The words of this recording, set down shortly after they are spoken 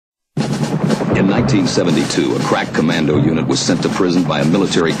In 1972, a crack commando unit was sent to prison by a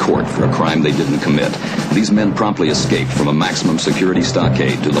military court for a crime they didn't commit. These men promptly escaped from a maximum security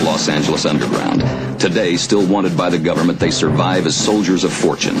stockade to the Los Angeles underground. Today, still wanted by the government, they survive as soldiers of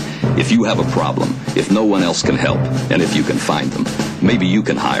fortune. If you have a problem, if no one else can help, and if you can find them, maybe you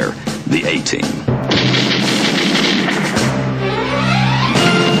can hire the A-Team.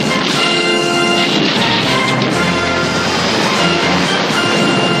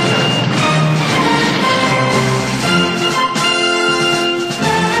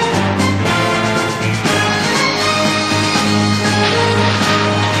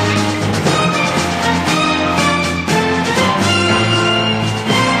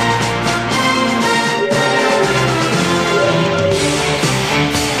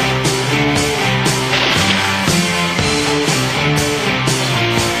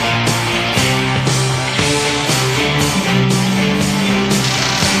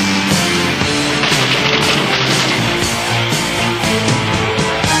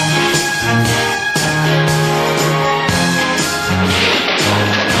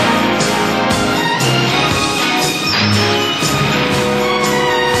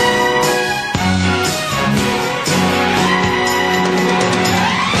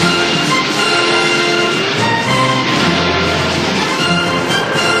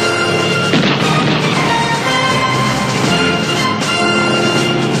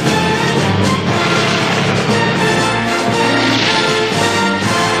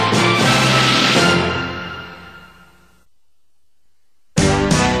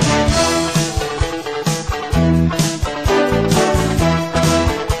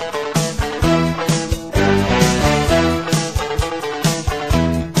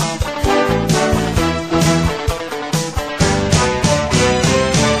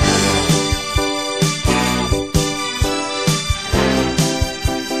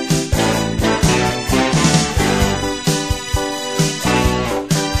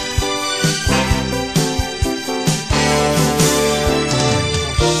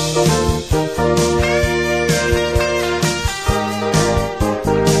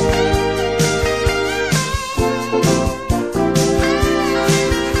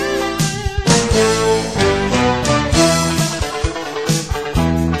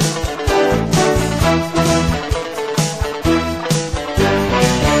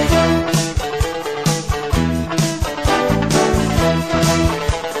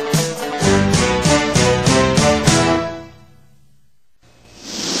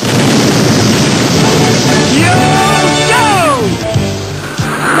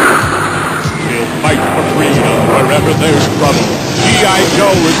 There's trouble. G.I.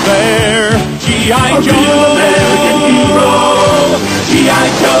 Joe is there. G.I. Joe, American hero. G.I.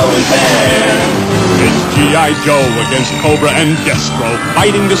 Joe is there. It's G.I. Joe against Cobra and Destro,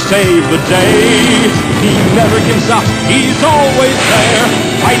 fighting to save the day. He never gives up. He's always there,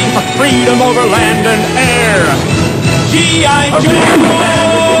 fighting for freedom over land and air. G.I. Joe,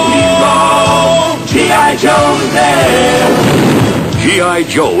 American hero. G.I. Joe is there. G.I.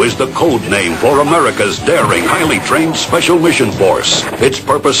 Joe is the code name for America's daring, highly trained Special Mission Force. Its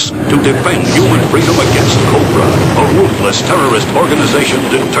purpose, to defend human freedom against Cobra, a ruthless terrorist organization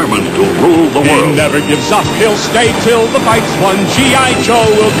determined to rule the world. He never gives up. He'll stay till the fight's won. G.I. Joe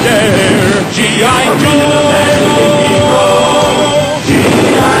will dare. G.I. Joe.